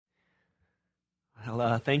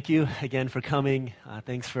Well, thank you again for coming.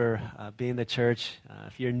 Thanks for being the church.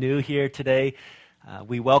 If you're new here today,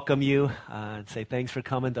 we welcome you and say thanks for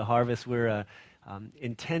coming to Harvest. We're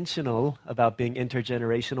intentional about being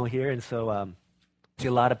intergenerational here, and so see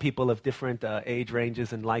a lot of people of different age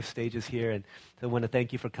ranges and life stages here, and so I want to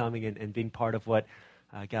thank you for coming and being part of what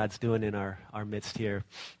God's doing in our midst here.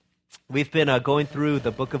 We've been going through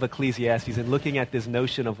the book of Ecclesiastes and looking at this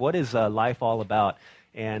notion of what is life all about,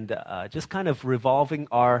 and just kind of revolving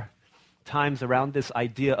our times around this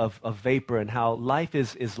idea of vapor and how life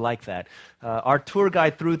is like that. Our tour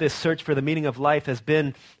guide through this search for the meaning of life has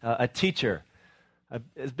been a teacher.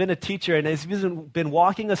 Has been a teacher, and has been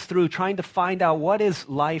walking us through trying to find out what is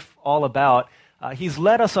life all about. He's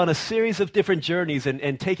led us on a series of different journeys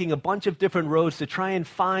and taking a bunch of different roads to try and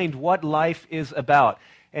find what life is about.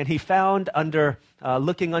 And he found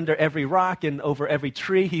looking under every rock and over every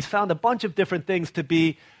tree, he's found a bunch of different things to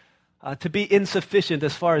be insufficient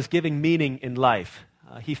as far as giving meaning in life.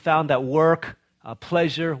 He found that work,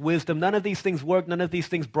 pleasure, wisdom, none of these things worked, none of these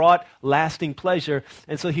things brought lasting pleasure.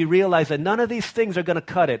 And so he realized that none of these things are going to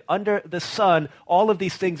cut it. Under the sun, all of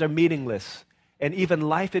these things are meaningless. And even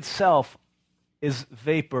life itself is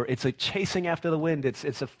vapor. It's a chasing after the wind. It's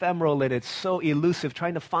ephemeral, and it's so elusive,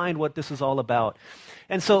 trying to find what this is all about.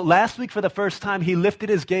 And so last week, for the first time, he lifted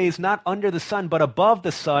his gaze not under the sun, but above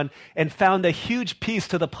the sun, and found a huge piece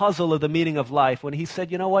to the puzzle of the meaning of life when he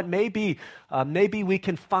said, you know what, maybe we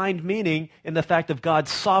can find meaning in the fact of God's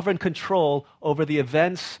sovereign control over the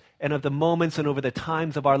events and of the moments and over the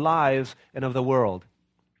times of our lives and of the world.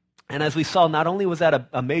 And as we saw, not only was that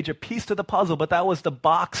a major piece to the puzzle, but that was the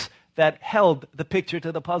box that held the picture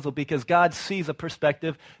to the puzzle, because God sees a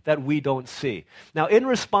perspective that we don't see. Now, in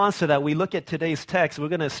response to that, we look at today's text. We're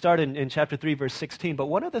going to start in chapter 3, verse 16. But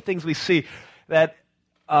one of the things we see that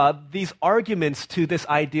these arguments to this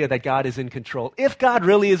idea that God is in control. If God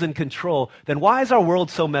really is in control, then why is our world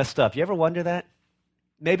so messed up? You ever wonder that?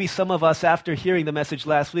 Maybe some of us, after hearing the message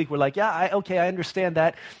last week, we're like, yeah, I understand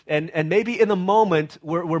that. And maybe in the moment,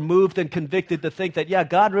 we're moved and convicted to think that, yeah,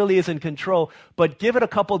 God really is in control. But give it a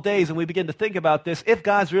couple days and we begin to think about this. If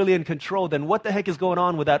God's really in control, then what the heck is going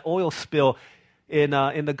on with that oil spill in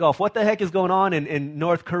the Gulf? What the heck is going on in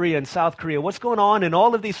North Korea and South Korea? What's going on in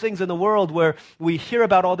all of these things in the world where we hear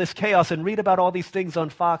about all this chaos and read about all these things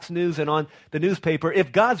on Fox News and on the newspaper?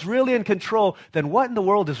 If God's really in control, then what in the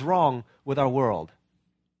world is wrong with our world?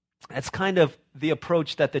 That's kind of the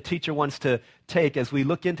approach that the teacher wants to take as we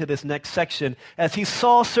look into this next section, as he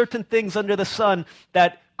saw certain things under the sun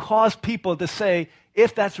that caused people to say,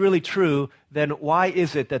 if that's really true, then why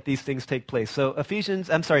is it that these things take place? So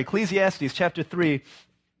Ecclesiastes chapter 3,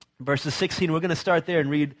 verses 16, we're going to start there and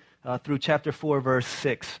read through chapter 4, verse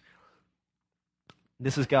 6.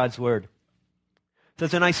 This is God's word. It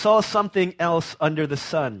says, "And I saw something else under the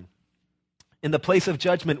sun. In the place of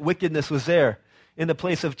judgment, wickedness was there. In the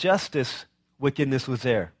place of justice, wickedness was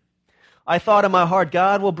there. I thought in my heart,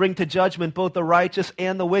 God will bring to judgment both the righteous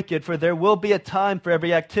and the wicked, for there will be a time for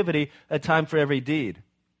every activity, a time for every deed.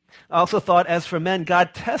 I also thought, as for men,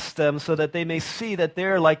 God tests them so that they may see that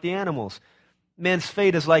they're like the animals. Man's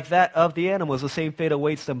fate is like that of the animals. The same fate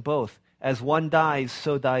awaits them both. As one dies,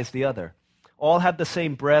 so dies the other. All have the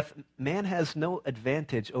same breath. Man has no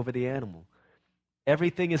advantage over the animal.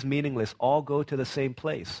 Everything is meaningless. All go to the same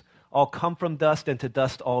place. All come from dust, and to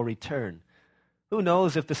dust all return. Who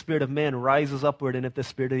knows if the spirit of man rises upward and if the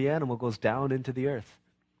spirit of the animal goes down into the earth?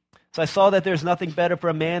 So I saw that there's nothing better for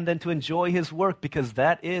a man than to enjoy his work, because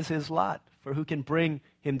that is his lot. For who can bring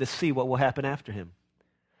him to see what will happen after him?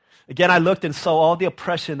 Again, I looked and saw all the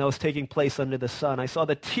oppression that was taking place under the sun. I saw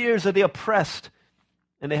the tears of the oppressed,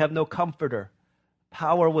 and they have no comforter.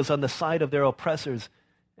 Power was on the side of their oppressors,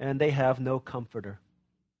 and they have no comforter.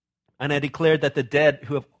 And I declared that the dead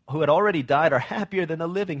who had already died are happier than the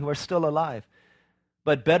living who are still alive.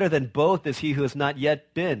 But better than both is he who has not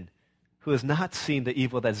yet been, who has not seen the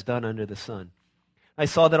evil that's done under the sun. I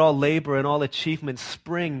saw that all labor and all achievement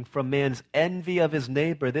spring from man's envy of his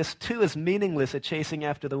neighbor. This too is meaningless, a chasing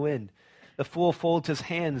after the wind. The fool folds his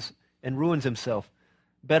hands and ruins himself.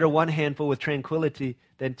 Better one handful with tranquility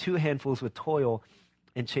than two handfuls with toil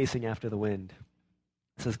and chasing after the wind.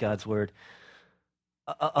 This is God's word.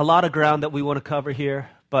 A lot of ground that we want to cover here,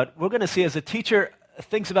 but we're going to see as a teacher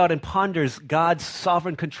thinks about and ponders God's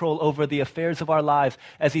sovereign control over the affairs of our lives,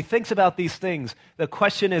 as he thinks about these things, the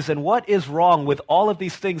question is, then what is wrong with all of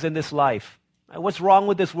these things in this life? What's wrong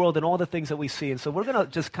with this world and all the things that we see? And so we're going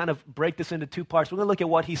to just kind of break this into two parts. We're going to look at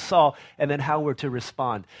what he saw and then how we're to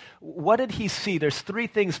respond. What did he see? There's three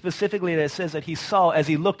things specifically that it says that he saw as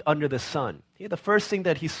he looked under the sun. The first thing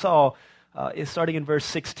that he saw is starting in verse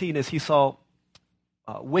 16, is he saw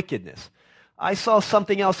wickedness. I saw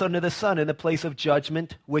something else under the sun. In the place of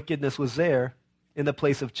judgment, wickedness was there. In the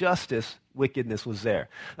place of justice, wickedness was there.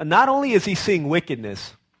 And not only is he seeing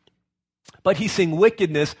wickedness, but he's seeing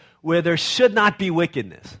wickedness where there should not be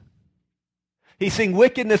wickedness. He's seeing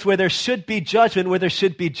wickedness where there should be judgment, where there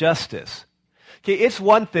should be justice. Okay, it's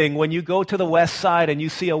one thing when you go to the west side and you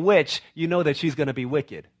see a witch, you know that she's going to be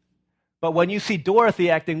wicked. But when you see Dorothy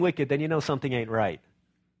acting wicked, then you know something ain't right.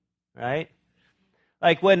 Right?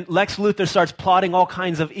 Like when Lex Luthor starts plotting all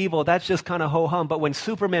kinds of evil, that's just kind of ho-hum. But when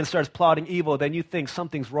Superman starts plotting evil, then you think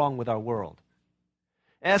something's wrong with our world.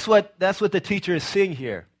 And that's what the teacher is seeing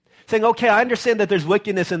here. Saying, okay, I understand that there's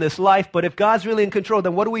wickedness in this life, but if God's really in control,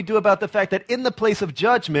 then what do we do about the fact that in the place of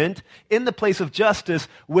judgment, in the place of justice,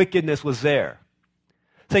 wickedness was there?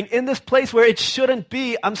 Saying, in this place where it shouldn't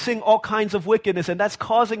be, I'm seeing all kinds of wickedness, and that's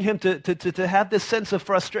causing him to have this sense of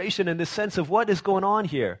frustration and this sense of what is going on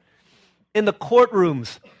here. In the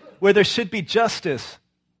courtrooms where there should be justice,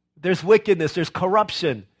 there's wickedness, there's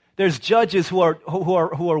corruption, there's judges who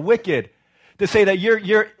are wicked. To say that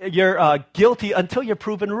you're guilty until you're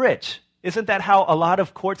proven rich. Isn't that how a lot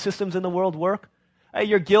of court systems in the world work?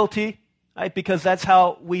 You're guilty, right, because that's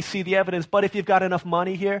how we see the evidence. But if you've got enough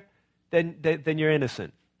money here, then you're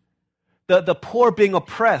innocent. The poor being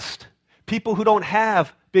oppressed, people who don't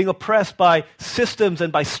have being oppressed by systems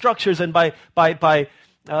and by structures and by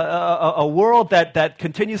a world that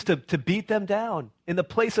continues to beat them down. In the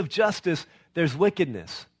place of justice, there's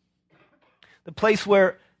wickedness. The place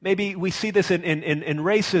where maybe we see this in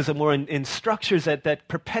racism or in structures that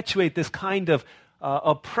perpetuate this kind of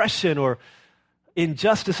oppression or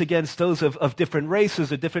injustice against those of different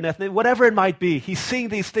races or different ethnic, whatever it might be. He's seeing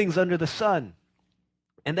these things under the sun.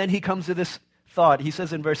 And then he comes to this thought. He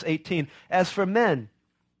says in verse 18, as for men,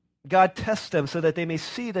 God tests them so that they may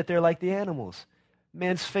see that they're like the animals.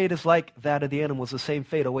 Man's fate is like that of the animals. The same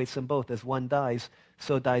fate awaits them both. As one dies,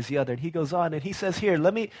 so dies the other. And he goes on and he says here,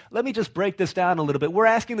 let me just break this down a little bit. We're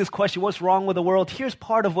asking this question, what's wrong with the world? Here's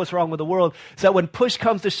part of what's wrong with the world, is that when push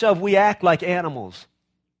comes to shove, we act like animals,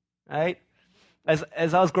 right?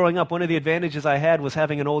 As I was growing up, one of the advantages I had was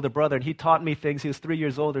having an older brother, and he taught me things. He was 3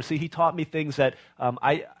 years older. See, he taught me things that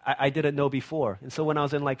I didn't know before. And so when I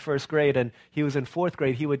was in like first grade and he was in fourth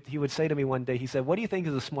grade, he would say to me one day, he said, what do you think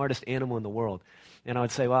is the smartest animal in the world? And I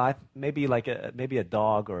would say, well, maybe a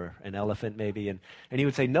dog or an elephant maybe. And he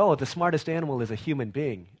would say, no, the smartest animal is a human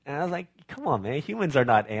being. And I was like, come on, man, humans are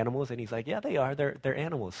not animals. And he's like, yeah, they are. They're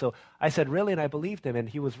animals. So I said, really? And I believed him, and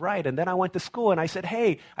he was right. And then I went to school, and I said,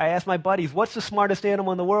 hey, I asked my buddies, what's the smartest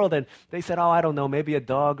animal in the world? And they said, oh, I don't know, maybe a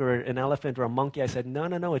dog or an elephant or a monkey. I said,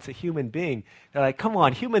 no, it's a human being. They're like, come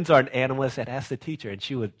on, humans aren't animals. I said, ask the teacher. And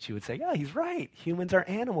she would say, yeah, he's right. Humans are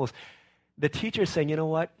animals. The teacher's saying, you know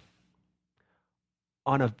what?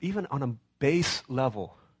 Even on a base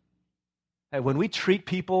level, when we treat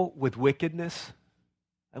people with wickedness,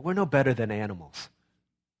 we're no better than animals.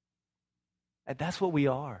 And that's what we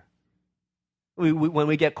are. When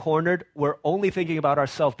we get cornered, we're only thinking about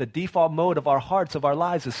ourselves. The default mode of our hearts, of our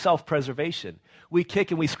lives, is self-preservation. We kick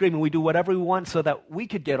and we scream and we do whatever we want so that we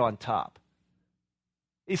could get on top.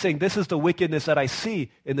 He's saying, this is the wickedness that I see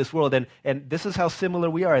in this world. And this is how similar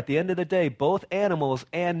we are. At the end of the day, both animals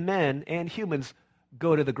and men and humans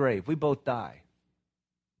go to the grave. We both die.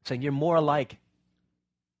 Saying you're more alike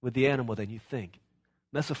with the animal than you think.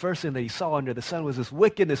 And that's the first thing that he saw under the sun, was this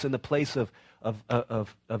wickedness in the place of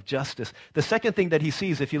justice. The second thing that he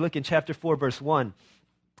sees, if you look in chapter 4, verse 1,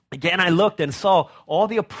 again I looked and saw all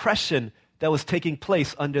the oppression that was taking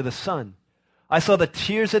place under the sun. I saw the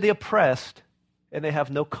tears of the oppressed, and they have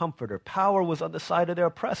no comforter. Power was on the side of their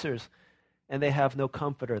oppressors, and they have no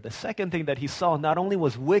comforter. The second thing that he saw not only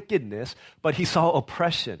was wickedness, but he saw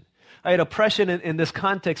oppression. Right, oppression in this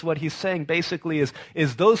context, what he's saying basically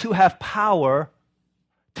is those who have power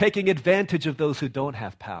taking advantage of those who don't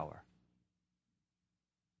have power.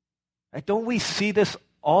 Right, don't we see this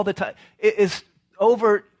all the time? It is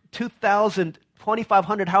over 2,000,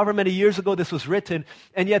 2,500, however many years ago this was written,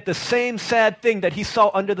 and yet the same sad thing that he saw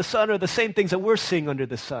under the sun are the same things that we're seeing under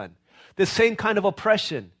the sun. The same kind of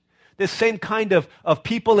oppression. This same kind of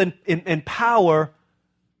people in power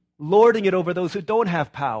lording it over those who don't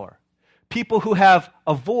have power. People who have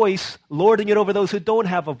a voice lording it over those who don't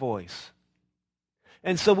have a voice.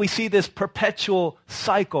 And so we see this perpetual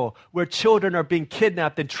cycle where children are being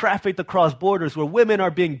kidnapped and trafficked across borders, where women are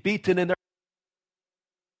being beaten and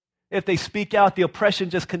if they speak out, the oppression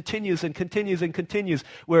just continues and continues and continues,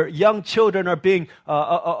 where young children are being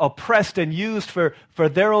oppressed and used for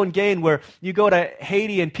their own gain, where you go to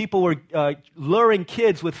Haiti and people were luring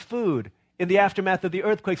kids with food in the aftermath of the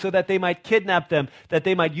earthquake so that they might kidnap them, that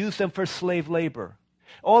they might use them for slave labor.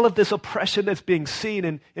 All of this oppression that's being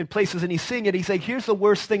seen in places, and he's seeing it. He's saying, here's the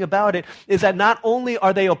worst thing about it, is that not only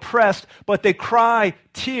are they oppressed, but they cry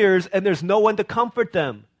tears, and there's no one to comfort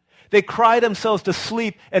them. They cry themselves to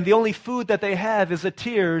sleep, and the only food that they have is the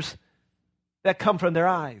tears that come from their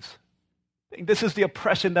eyes. This is the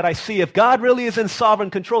oppression that I see. If God really is in sovereign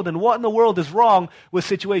control, then what in the world is wrong with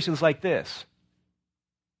situations like this?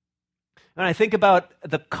 And I think about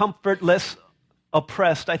the comfortless,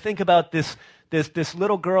 oppressed. I think about this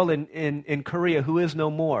little girl in Korea who is no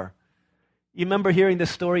more. You remember hearing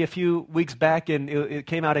this story a few weeks back, and it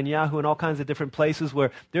came out in Yahoo and all kinds of different places,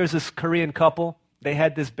 where there's this Korean couple. They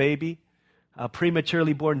had this baby, a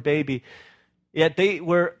prematurely born baby, yet they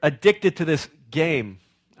were addicted to this game.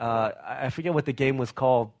 I forget what the game was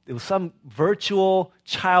called. It was some virtual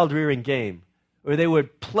child-rearing game where they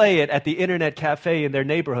would play it at the internet cafe in their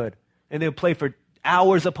neighborhood, and they would play for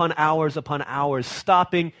hours upon hours upon hours,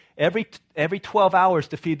 stopping every 12 hours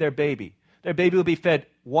to feed their baby. Their baby would be fed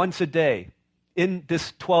once a day in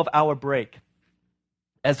this 12-hour break.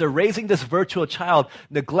 As they're raising this virtual child,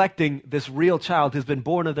 neglecting this real child who's been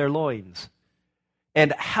born of their loins.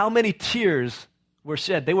 And how many tears were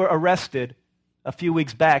shed? They were arrested a few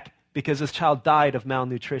weeks back because this child died of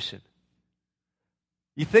malnutrition.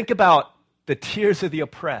 You think about the tears of the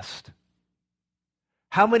oppressed.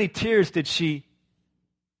 How many tears did she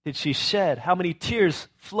shed? How many tears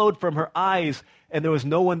flowed from her eyes, and there was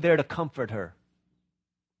no one there to comfort her?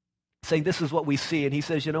 Saying, this is what we see. And he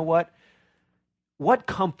says, you know what? What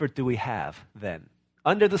comfort do we have then?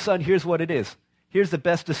 Under the sun, here's what it is. Here's the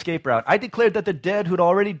best escape route. I declared that the dead who'd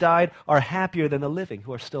already died are happier than the living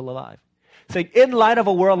who are still alive. Saying, in light of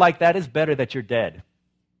a world like that, it's better that you're dead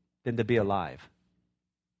than to be alive.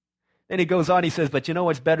 Then he goes on, he says, but you know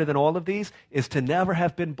what's better than all of these? Is to never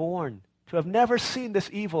have been born, to have never seen this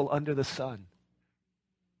evil under the sun.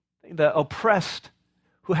 The oppressed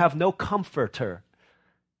who have no comforter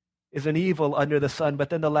is an evil under the sun. But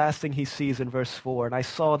then the last thing he sees in verse 4, and I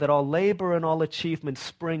saw that all labor and all achievement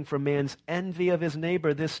spring from man's envy of his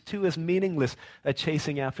neighbor. This too is meaningless, a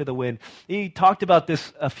chasing after the wind. He talked about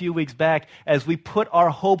this a few weeks back as we put our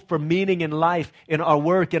hope for meaning in life, in our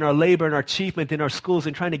work, in our labor, in our achievement, in our schools,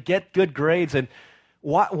 and trying to get good grades. And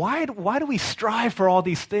why do we strive for all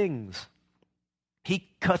these things? He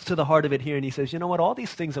cuts to the heart of it here, and he says, you know what, all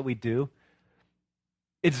these things that we do,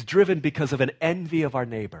 it's driven because of an envy of our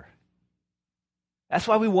neighbor. That's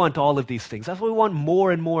why we want all of these things. That's why we want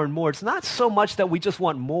more and more and more. It's not so much that we just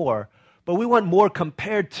want more, but we want more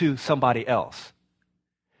compared to somebody else.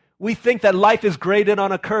 We think that life is graded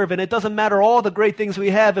on a curve, and it doesn't matter all the great things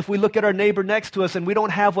we have. If we look at our neighbor next to us and we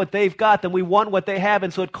don't have what they've got, then we want what they have,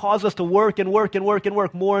 and so it causes us to work and work and work and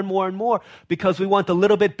work more and more and more because we want a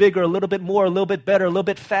little bit bigger, a little bit more, a little bit better, a little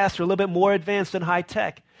bit faster, a little bit more advanced and high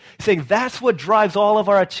tech. Saying that's what drives all of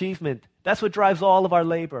our achievement. That's what drives all of our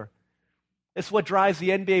labor. It's what drives the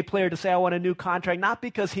NBA player to say, I want a new contract, not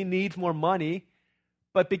because he needs more money,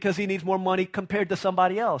 but because he needs more money compared to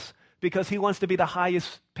somebody else, because he wants to be the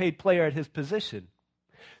highest paid player at his position.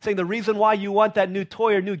 Saying the reason why you want that new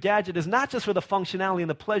toy or new gadget is not just for the functionality and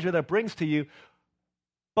the pleasure that it brings to you,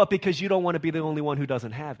 but because you don't want to be the only one who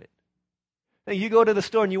doesn't have it. Now, you go to the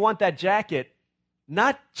store and you want that jacket,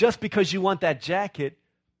 not just because you want that jacket,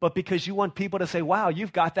 but because you want people to say, wow,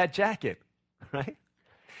 you've got that jacket, right?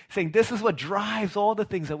 Saying this is what drives all the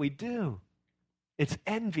things that we do. It's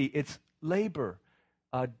envy, it's labor.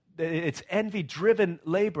 It's envy-driven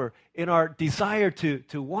labor in our desire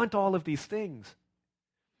to want all of these things.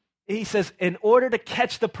 He says, in order to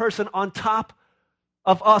catch the person on top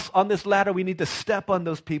of us on this ladder, we need to step on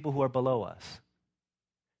those people who are below us.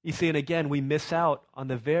 You see, and again, we miss out on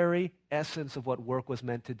the very essence of what work was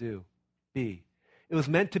meant to be. It was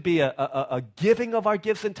meant to be a giving of our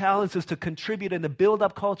gifts and talents, is to contribute and to build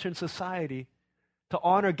up culture and society, to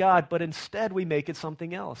honor God, but instead we make it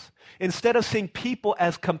something else. Instead of seeing people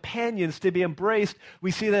as companions to be embraced, we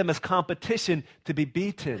see them as competition to be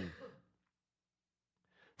beaten.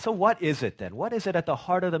 So what is it then? What is it at the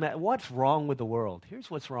heart of the matter? What's wrong with the world? Here's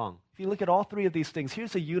what's wrong. If you look at all three of these things,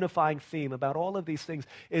 here's a unifying theme about all of these things,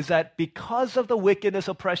 is that because of the wickedness,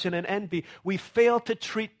 oppression, and envy, we fail to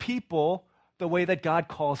treat people the way that God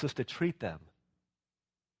calls us to treat them.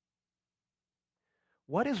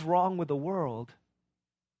 What is wrong with the world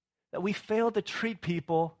that we fail to treat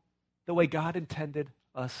people the way God intended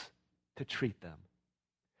us to treat them?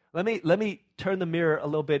 Let me turn the mirror a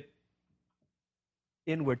little bit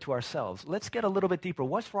inward to ourselves. Let's get a little bit deeper.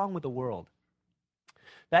 What's wrong with the world?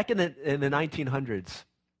 Back in the 1900s,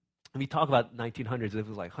 we talk about 1900s, it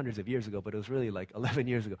was like hundreds of years ago, but it was really like 11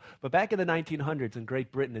 years ago. But back in the 1900s in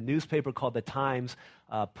Great Britain, a newspaper called The Times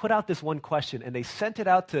put out this one question, and they sent it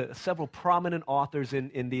out to several prominent authors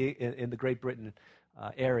in the Great Britain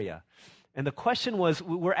area. And the question was,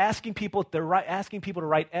 we're asking people to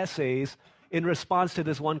write essays in response to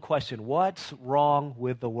this one question: what's wrong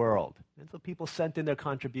with the world? And so people sent in their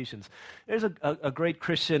contributions. There's a great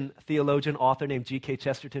Christian theologian, author named G.K.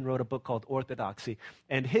 Chesterton, wrote a book called Orthodoxy.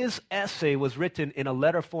 And his essay was written in a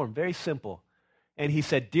letter form, very simple. And he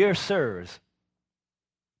said, "Dear sirs,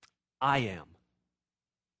 I am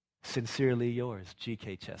sincerely yours,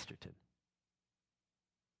 G.K. Chesterton."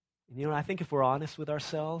 And you know, I think if we're honest with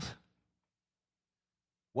ourselves,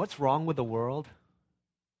 what's wrong with the world?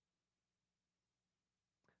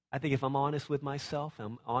 I think if I'm honest with myself,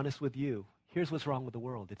 I'm honest with you, here's what's wrong with the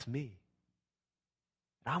world. It's me.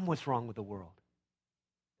 I'm what's wrong with the world.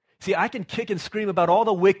 See, I can kick and scream about all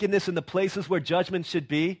the wickedness in the places where judgment should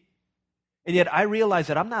be, and yet I realize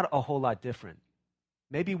that I'm not a whole lot different.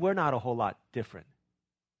 Maybe we're not a whole lot different.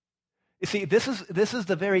 You see, this is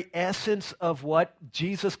the very essence of what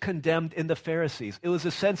Jesus condemned in the Pharisees. It was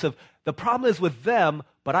a sense of, the problem is with them,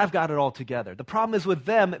 but I've got it all together. The problem is with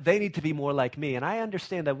them, they need to be more like me. And I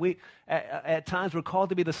understand that at times we're called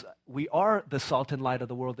to be we are the salt and light of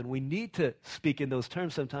the world, and we need to speak in those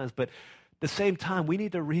terms sometimes, but at the same time, we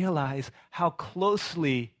need to realize how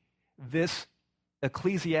closely this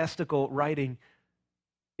ecclesiastical writing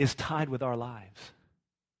is tied with our lives.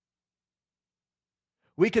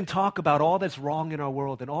 We can talk about all that's wrong in our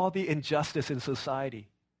world and all the injustice in society.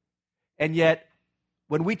 And yet,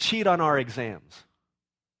 when we cheat on our exams,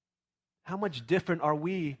 how much different are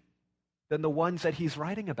we than the ones that he's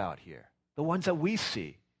writing about here, the ones that we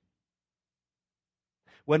see?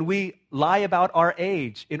 When we lie about our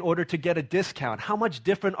age in order to get a discount, how much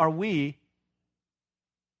different are we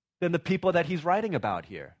than the people that he's writing about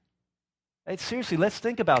here? Hey, seriously, let's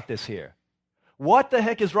think about this here. What the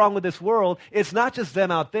heck is wrong with this world? It's not just them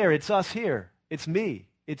out there. It's us here. It's me.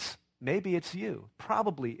 Maybe it's you.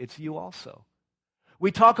 Probably it's you also. We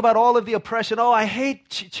talk about all of the oppression. Oh, I hate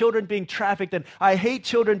children being trafficked, and I hate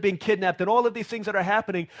children being kidnapped, and all of these things that are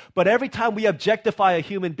happening. But every time we objectify a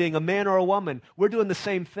human being, a man or a woman, we're doing the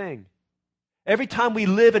same thing. Every time we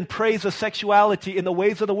live and praise of sexuality in the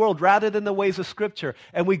ways of the world rather than the ways of Scripture,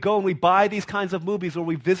 and we go and we buy these kinds of movies or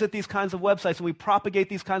we visit these kinds of websites and we propagate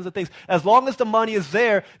these kinds of things, as long as the money is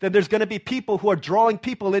there, then there's going to be people who are drawing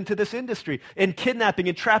people into this industry and kidnapping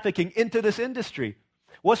and trafficking into this industry.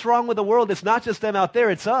 What's wrong with the world? It's not just them out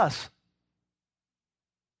there, it's us.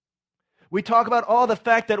 We talk about all the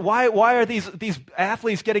fact that why are these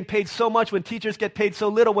athletes getting paid so much when teachers get paid so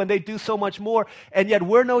little when they do so much more, and yet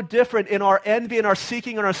we're no different in our envy and our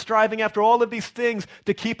seeking and our striving after all of these things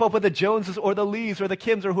to keep up with the Joneses or the Lees or the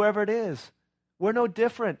Kims or whoever it is. We're no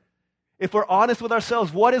different. If we're honest with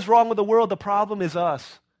ourselves, what is wrong with the world? The problem is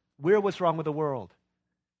us. We're what's wrong with the world.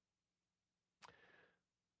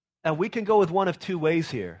 And we can go with one of two ways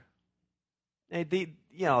here.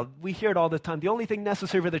 We hear it all the time. The only thing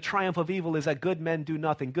necessary for the triumph of evil is that good men do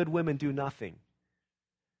nothing, good women do nothing.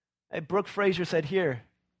 Brooke Fraser said here,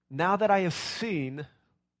 now that I have seen,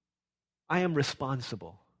 I am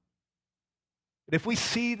responsible. But if we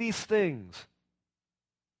see these things,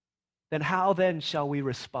 then how then shall we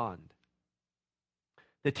respond?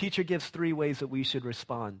 The teacher gives three ways that we should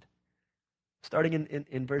respond. Starting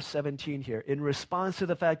in verse 17 here. In response to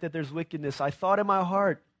the fact that there's wickedness, I thought in my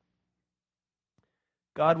heart,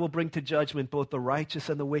 God will bring to judgment both the righteous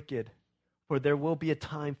and the wicked, for there will be a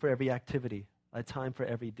time for every activity, a time for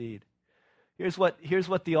every deed. Here's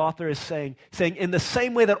what the author is saying, in the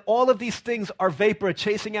same way that all of these things are vapor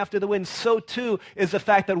chasing after the wind, so too is the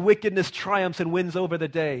fact that wickedness triumphs and wins over the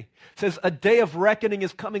day. It says a day of reckoning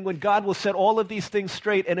is coming when God will set all of these things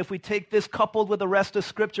straight, and if we take this coupled with the rest of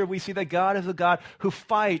Scripture, we see that God is a God who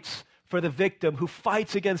fights for the victim, who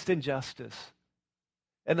fights against injustice.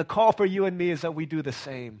 And the call for you and me is that we do the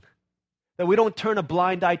same. That we don't turn a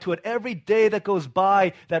blind eye to it. Every day that goes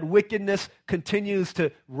by, that wickedness continues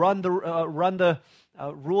to rule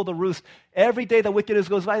the roost. Every day that wickedness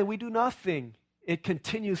goes by, we do nothing. It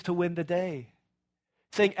continues to win the day.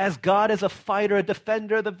 Saying, as God is a fighter, a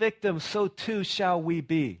defender of the victim, so too shall we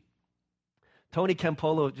be. Tony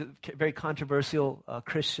Campolo, very controversial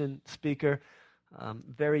Christian speaker,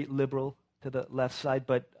 very liberal to the left side,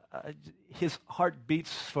 but his heart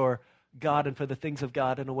beats for God and for the things of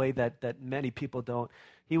God in a way that many people don't.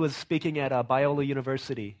 He was speaking at Biola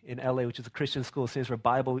University in LA, which is a Christian school, stands for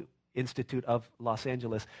Bible Institute of Los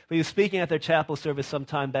Angeles. But he was speaking at their chapel service some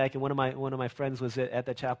time back, and one of my friends was at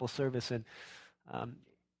the chapel service, and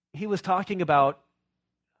he was talking about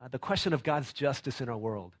the question of God's justice in our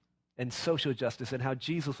world and social justice and how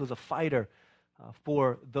Jesus was a fighter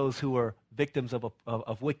for those who were victims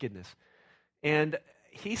of wickedness. And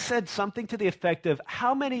he said something to the effect of,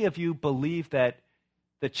 how many of you believe that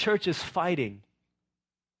the church is fighting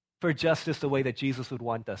for justice the way that Jesus would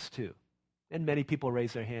want us to? And many people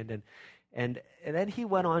raised their hand. And then he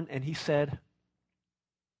went on and he said,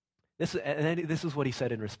 this is what he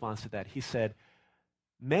said in response to that. He said,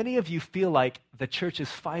 many of you feel like the church is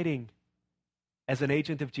fighting as an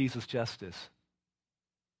agent of Jesus' justice.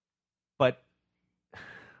 But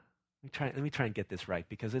let me try and get this right,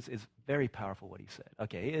 because it's very powerful what he said.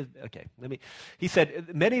 Okay. He said,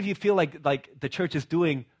 many of you feel like the church is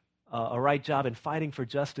doing a right job in fighting for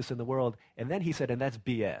justice in the world. And then he said, and that's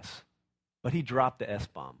BS. But he dropped the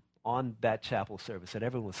S-bomb on that chapel service, and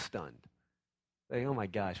everyone was stunned. Like, oh my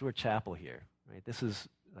gosh, we're chapel here, right? This is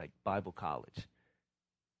like Bible college.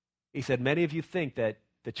 He said, many of you think that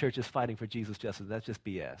the church is fighting for Jesus' justice. That's just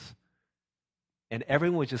BS. And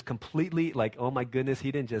everyone was just completely like, oh my goodness,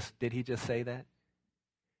 did he just say that?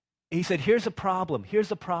 He said, here's the problem.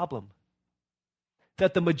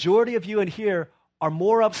 That the majority of you in here are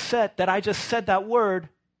more upset that I just said that word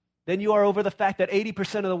than you are over the fact that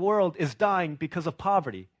 80% of the world is dying because of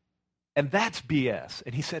poverty. And that's BS.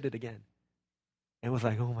 And he said it again. And was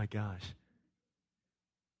like, oh my gosh.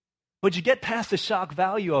 But you get past the shock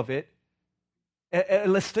value of it,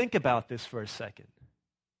 and let's think about this for a second.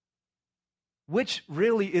 Which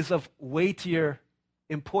really is of weightier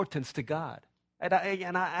importance to God?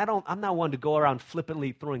 I'm not one to go around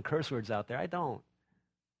flippantly throwing curse words out there. I don't.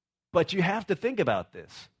 But you have to think about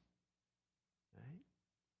this.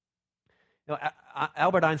 You know,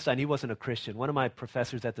 Albert Einstein, he wasn't a Christian. One of my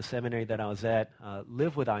professors at the seminary that I was at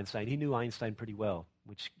lived with Einstein. He knew Einstein pretty well,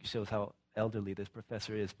 which shows how elderly this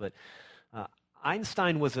professor is. But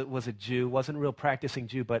Einstein was a Jew, wasn't a real practicing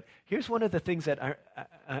Jew. But here's one of the things that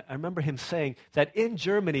I remember him saying, that in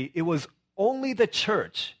Germany, it was only the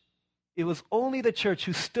church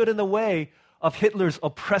who stood in the way of Hitler's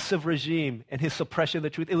oppressive regime and his suppression of the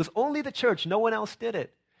truth. It was only the church. No one else did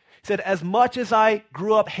it. He said, as much as I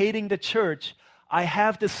grew up hating the church, I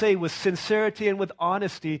have to say with sincerity and with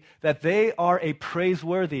honesty that they are a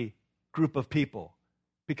praiseworthy group of people,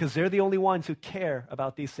 because they're the only ones who care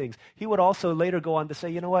about these things. He would also later go on to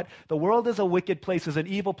say, you know what? The world is a wicked place, is an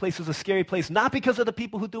evil place, is a scary place, not because of the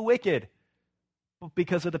people who do wicked, but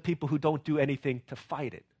because of the people who don't do anything to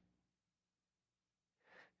fight it.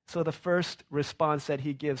 So the first response that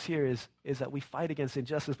he gives here is that we fight against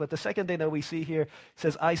injustice. But the second thing that we see here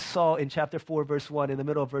says, I saw in chapter 4, verse 1, in the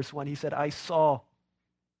middle of verse 1, he said, I saw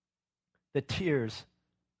the tears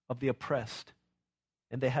of the oppressed,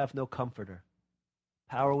 and they have no comforter.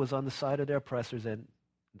 Power was on the side of their oppressors, and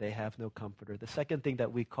they have no comforter. The second thing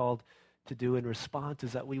that we called to do in response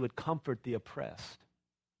is that we would comfort the oppressed.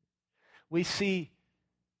 We see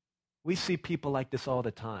people like this all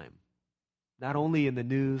the time. Not only in the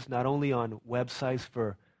news, not only on websites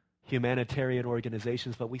for humanitarian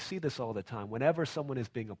organizations, but we see this all the time. Whenever someone is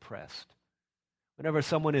being oppressed, whenever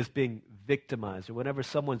someone is being victimized, or whenever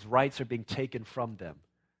someone's rights are being taken from them,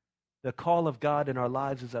 the call of God in our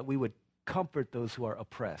lives is that we would comfort those who are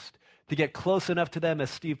oppressed, to get close enough to them,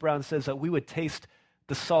 as Steve Brown says, that we would taste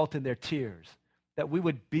the salt in their tears, that we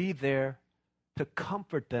would be there to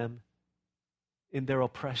comfort them in their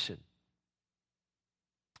oppression.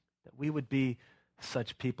 That we would be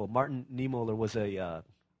such people. Martin Niemöller was a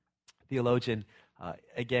theologian,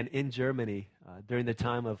 again, in Germany during the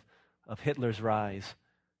time of Hitler's rise.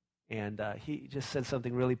 And he just said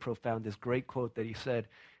something really profound, this great quote that he said.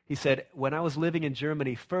 He said, when I was living in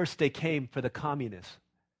Germany, first they came for the communists.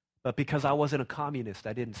 But because I wasn't a communist,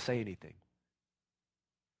 I didn't say anything.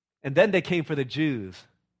 And then they came for the Jews.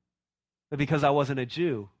 But because I wasn't a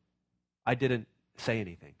Jew, I didn't say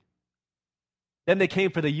anything. Then they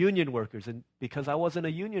came for the union workers, and because I wasn't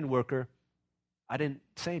a union worker, I didn't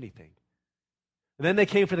say anything. And then they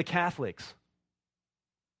came for the Catholics,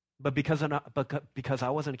 but because I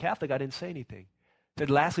wasn't a Catholic, I didn't say anything. Then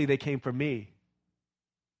lastly, they came for me,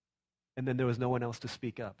 and then there was no one else to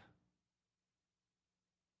speak up.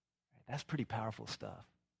 That's pretty powerful stuff.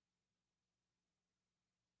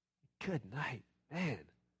 Good night, man.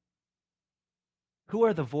 Who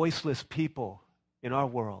are the voiceless people in our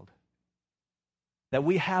world? That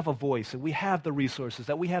we have a voice and we have the resources,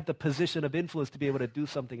 that we have the position of influence to be able to do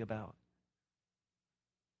something about.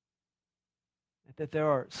 That there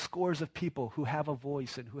are scores of people who have a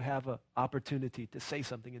voice and who have an opportunity to say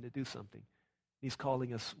something and to do something. He's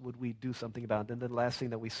calling us, would we do something about it? And then the last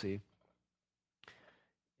thing that we see,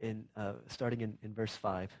 starting in verse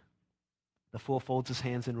 5, the fool folds his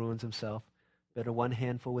hands and ruins himself. Better one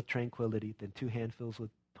handful with tranquility than two handfuls with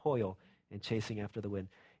toil and chasing after the wind.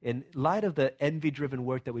 In light of the envy-driven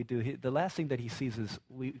work that we do, the last thing that he sees is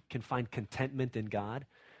we can find contentment in God.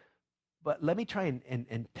 But let me try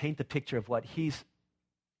and paint the picture of what he's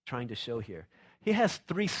trying to show here. He has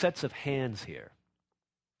three sets of hands here.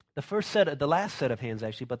 The last set of hands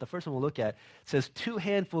actually, but the first one we'll look at says two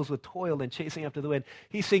handfuls with toil and chasing after the wind.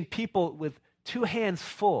 He's seeing people with two hands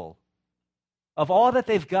full of all that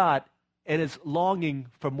they've got and is longing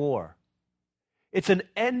for more. It's an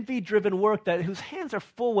envy-driven work whose hands are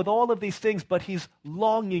full with all of these things, but he's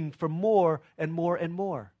longing for more and more and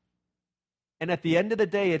more. And at the end of the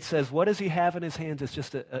day, it says, what does he have in his hands? It's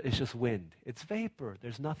just wind. It's vapor.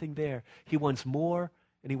 There's nothing there. He wants more,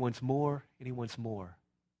 and he wants more, and he wants more.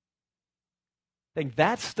 I think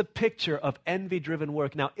that's the picture of envy-driven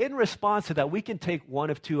work. Now, in response to that, we can take one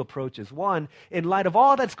of two approaches. One, in light of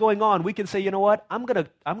all that's going on, we can say, you know what? I'm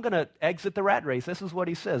gonna exit the rat race. This is what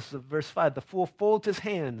he says, verse 5. The fool folds his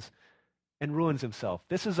hands and ruins himself.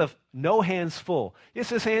 This is of no hands full. Yes,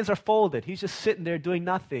 his hands are folded. He's just sitting there doing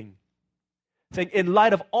nothing. Saying, in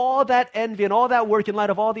light of all that envy and all that work, in light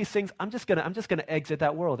of all these things, I'm just gonna exit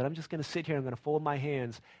that world, and I'm just gonna sit here and I'm gonna fold my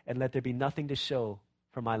hands and let there be nothing to show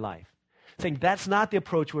for my life. Saying that's not the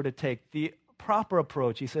approach we're to take. The proper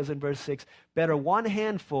approach, he says in verse 6, better one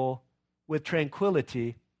handful with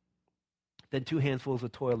tranquility than two handfuls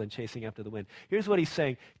of toil and chasing after the wind. Here's what he's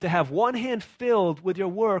saying. To have one hand filled with your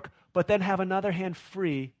work, but then have another hand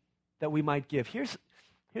free that we might give. Here's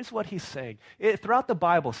what he's saying. Throughout the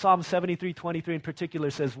Bible, Psalm 73:23 in particular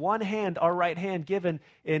says, one hand, our right hand, given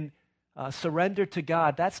in surrender to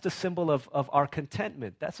God. That's the symbol of our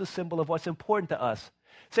contentment. That's the symbol of what's important to us.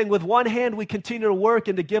 Saying with one hand we continue to work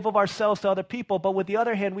and to give of ourselves to other people, but with the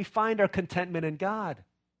other hand we find our contentment in God.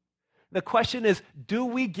 The question is, do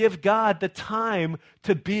we give God the time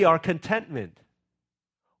to be our contentment?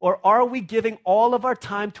 Or are we giving all of our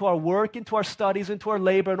time to our work and to our studies and to our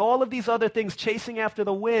labor and all of these other things, chasing after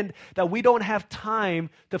the wind, that we don't have time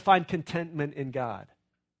to find contentment in God?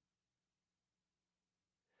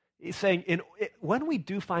 He's saying when we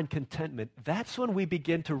do find contentment, that's when we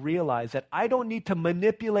begin to realize that I don't need to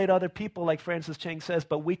manipulate other people, like Francis Chang says,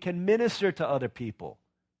 but we can minister to other people.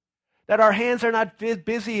 That our hands are not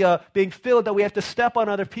busy being filled, that we have to step on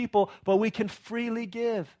other people, but we can freely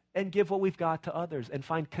give and give what we've got to others and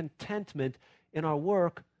find contentment in our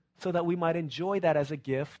work so that we might enjoy that as a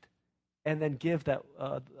gift and then give that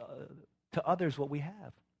to others what we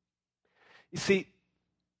have. You see,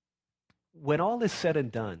 when all is said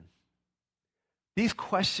and done, these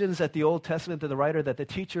questions that the Old Testament, that the writer, that the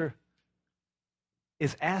teacher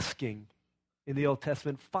is asking in the Old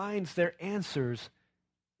Testament finds their answers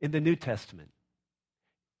in the New Testament.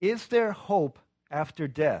 Is there hope after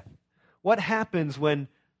death? What happens when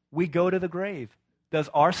we go to the grave? Does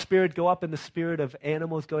our spirit go up and the spirit of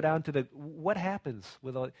animals go down to the... What happens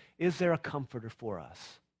with all... Is there a comforter for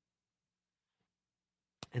us?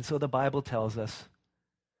 And so the Bible tells us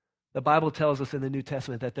in the New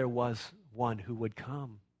Testament that there was one who would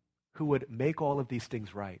come, who would make all of these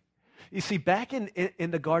things right. You see, back in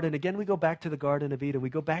the garden, again, we go back to the Garden of Eden. We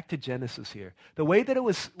go back to Genesis here. The way that it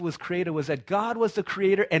was created was that God was the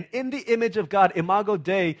creator, and in the image of God, Imago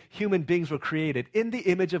Dei, human beings were created. In the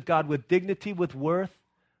image of God, with dignity, with worth,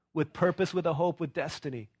 with purpose, with a hope, with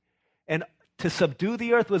destiny. And to subdue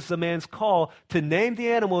the earth was the man's call, to name the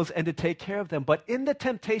animals and to take care of them. But in the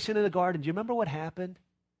temptation in the garden, do you remember what happened?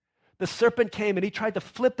 The serpent came and he tried to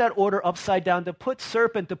flip that order upside down, to put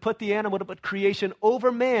the animal, to put creation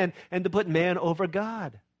over man, and to put man over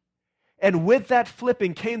God. And with that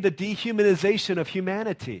flipping came the dehumanization of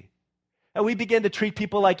humanity. And we began to treat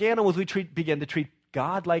people like animals. We began to treat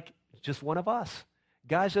God like just one of us.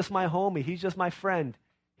 God's just my homie. He's just my friend.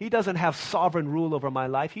 He doesn't have sovereign rule over my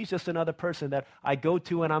life. He's just another person that I go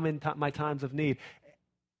to when I'm in my times of need.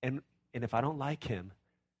 And if I don't like him,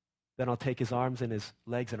 then I'll take his arms and his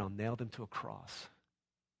legs and I'll nail them to a cross.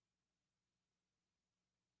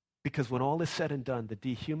 Because when all is said and done, the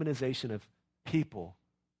dehumanization of people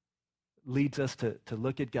leads us to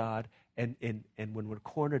look at God, and when we're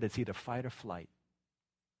cornered, it's either fight or flight.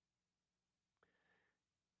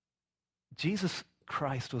 Jesus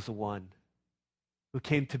Christ was the one who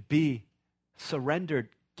came to be surrendered,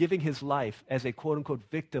 giving his life as a quote-unquote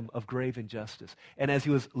victim of grave injustice. And as he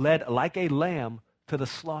was led like a lamb to the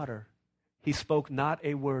slaughter, he spoke not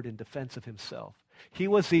a word in defense of himself. He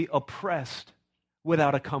was the oppressed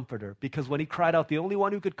without a comforter, because when he cried out, the only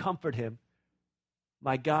one who could comfort him,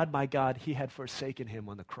 my God, he had forsaken him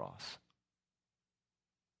on the cross.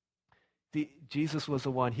 Jesus was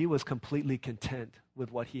the one, he was completely content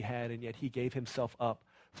with what he had, and yet he gave himself up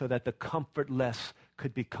so that the comfortless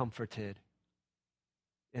could be comforted.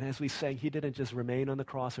 And as we sang, he didn't just remain on the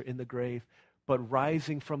cross or in the grave, but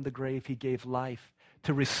rising from the grave, he gave life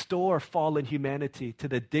to restore fallen humanity to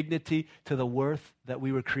the dignity, to the worth that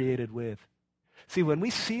we were created with. See, when we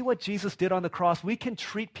see what Jesus did on the cross, we can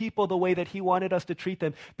treat people the way that he wanted us to treat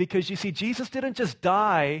them, because you see, Jesus didn't just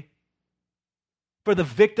die for the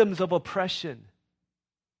victims of oppression.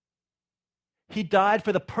 He died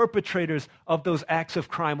for the perpetrators of those acts of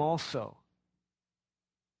crime also.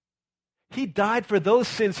 He died for those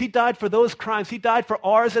sins. He died for those crimes. He died for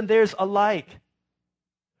ours and theirs alike,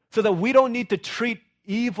 so that we don't need to treat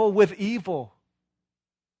evil with evil,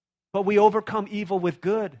 but we overcome evil with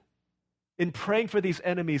good in praying for these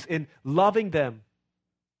enemies, in loving them,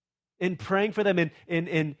 in praying for them,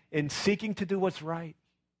 in seeking to do what's right.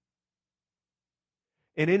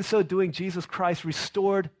 And in so doing, Jesus Christ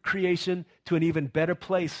restored creation to an even better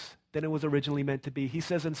place than it was originally meant to be. He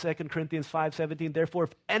says in 2 Corinthians 5:17, therefore,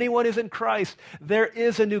 if anyone is in Christ, there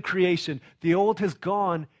is a new creation. The old has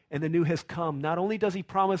gone and the new has come. Not only does he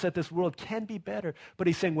promise that this world can be better, but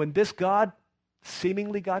he's saying when this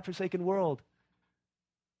seemingly God-forsaken world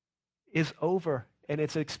is over and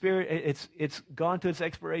it's gone to its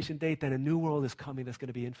expiration date, then a new world is coming that's going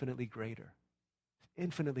to be infinitely greater.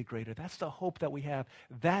 Infinitely greater. That's the hope that we have.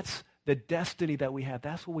 That's the destiny that we have.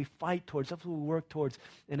 That's what we fight towards. That's what we work towards.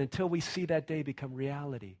 And until we see that day become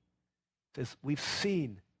reality, it says we've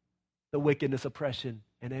seen the wickedness, oppression,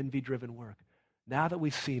 and envy-driven work. Now that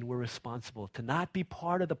we've seen, we're responsible to not be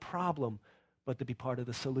part of the problem, but to be part of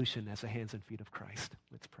the solution as the hands and feet of Christ.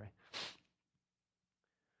 Let's pray.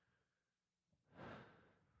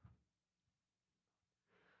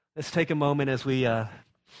 Let's take a moment as we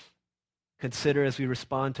consider, as we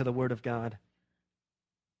respond to the Word of God.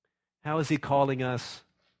 How is he calling us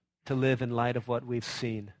to live in light of what we've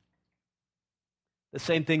seen? The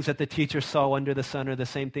same things that the teacher saw under the sun are the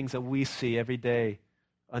same things that we see every day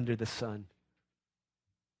under the sun.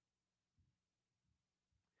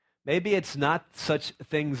 Maybe it's not such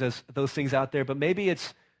things as those things out there, but maybe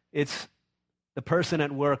it's the person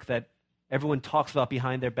at work that everyone talks about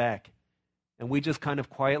behind their back, and we just kind of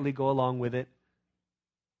quietly go along with it.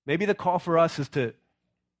 Maybe the call for us is to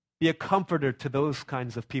be a comforter to those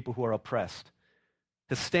kinds of people who are oppressed,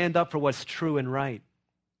 to stand up for what's true and right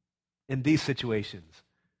in these situations.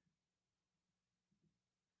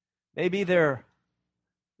 Maybe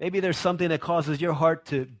there's something that causes your heart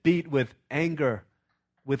to beat with anger,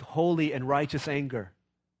 with holy and righteous anger,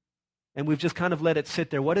 and we've just kind of let it sit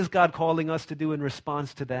there. What is God calling us to do in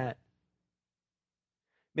response to that?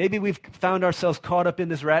 Maybe we've found ourselves caught up in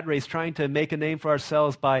this rat race, trying to make a name for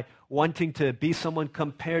ourselves by wanting to be someone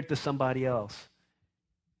compared to somebody else.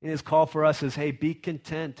 And his call for us is, hey, be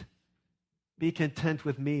content. Be content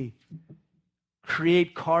with me.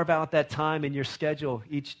 Carve out that time in your schedule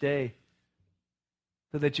each day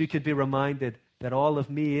so that you could be reminded that all of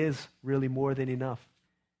me is really more than enough.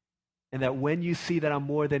 And that when you see that I'm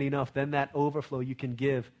more than enough, then that overflow you can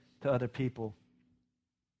give to other people.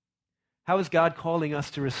 How is God calling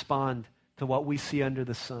us to respond to what we see under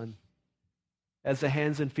the sun? As the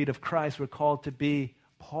hands and feet of Christ, we're called to be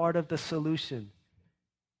part of the solution,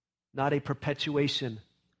 not a perpetuation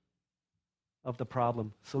of the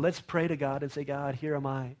problem. So let's pray to God and say, God, here am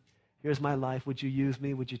I. Here's my life. Would you use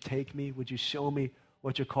me? Would you take me? Would you show me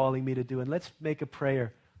what you're calling me to do? And let's make a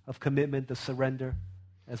prayer of commitment, of surrender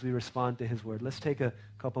as we respond to his word. Let's take a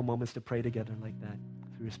couple moments to pray together like that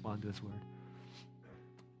as we respond to his word.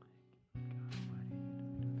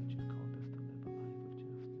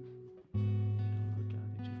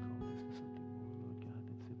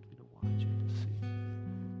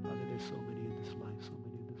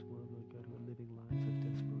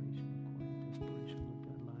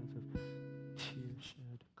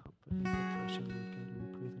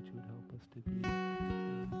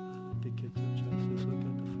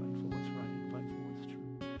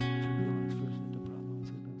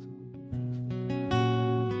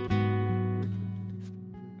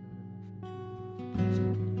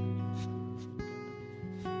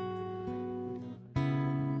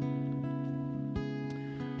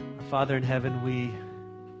 Father in heaven, we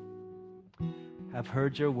have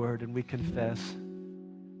heard your word and we confess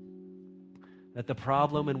that the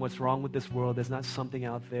problem and what's wrong with this world is not something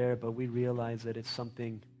out there, but we realize that it's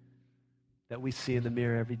something that we see in the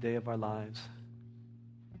mirror every day of our lives.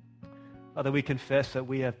 Father, we confess that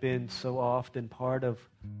we have been so often part of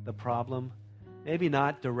the problem, maybe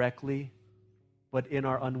not directly, but in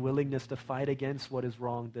our unwillingness to fight against what is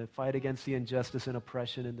wrong, to fight against the injustice and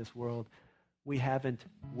oppression in this world. We haven't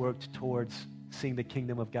worked towards seeing the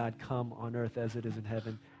kingdom of God come on earth as it is in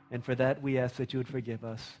heaven. And for that, we ask that you would forgive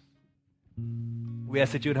us. We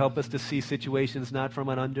ask that you would help us to see situations not from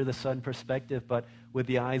an under-the-sun perspective, but with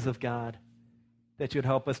the eyes of God. That you would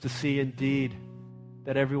help us to see indeed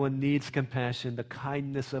that everyone needs compassion, the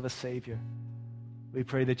kindness of a Savior. We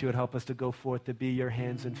pray that you would help us to go forth to be your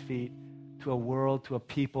hands and feet to a world, to a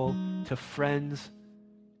people, to friends,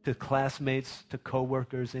 to classmates, to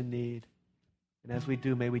co-workers in need. And as we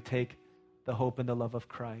do, may we take the hope and the love of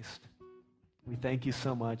Christ. We thank you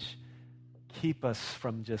so much. Keep us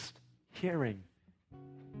from just hearing.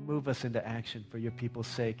 Move us into action for your people's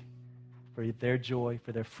sake, for their joy,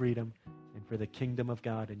 for their freedom, and for the kingdom of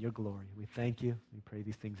God and your glory. We thank you. We pray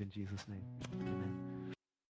these things in Jesus' name. Amen.